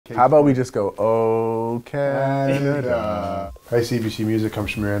How about we just go, oh, Canada. Hi, CBC Music. I'm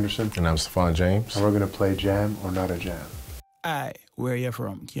Shamier Anderson. And I'm Stephan James. And we're going to play Jam or Not a Jam. Aye, where you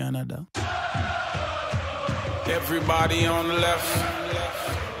from? Canada. Everybody on the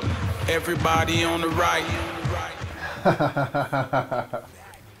left, everybody on the right.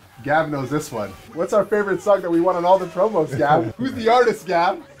 Gab knows this one. What's our favorite song that we want on all the promos, Gab? Who's the artist,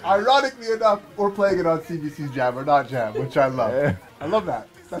 Gab? Ironically enough, we're playing it on CBC's Jam or Not Jam, which I love. Yeah. I love that.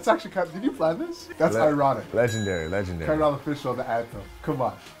 That's actually kind of, did you plan this? That's ironic. Legendary. Kind of unofficial, the anthem. Come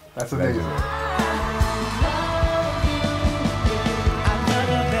on. That's amazing.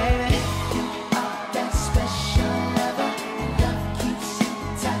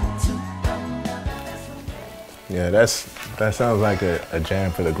 Yeah, that sounds like a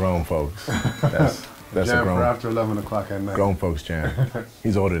jam for the grown folks. That's Jam a grown, for after 11 o'clock at night. grown folks jam.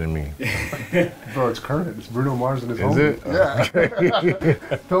 He's older than me. Bro, it's current. It's Bruno Mars and his Is homie. it? Yeah.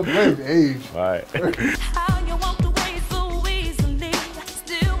 Okay. Don't blame age. All right. How you walked away so easily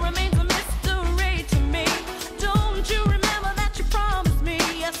still remains a mystery to me. Don't you remember that you promised me?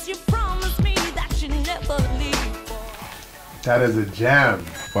 Yes, you promised me that you'd never leave. That is a jam.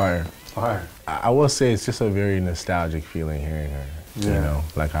 Fire. Fire. I will say it's just a very nostalgic feeling hearing her. Yeah. You know,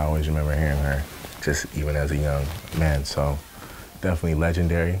 like I always remember hearing her, just even as a young man. So definitely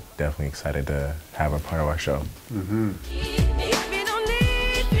legendary. Definitely excited to have her part of our show. Mm-hmm.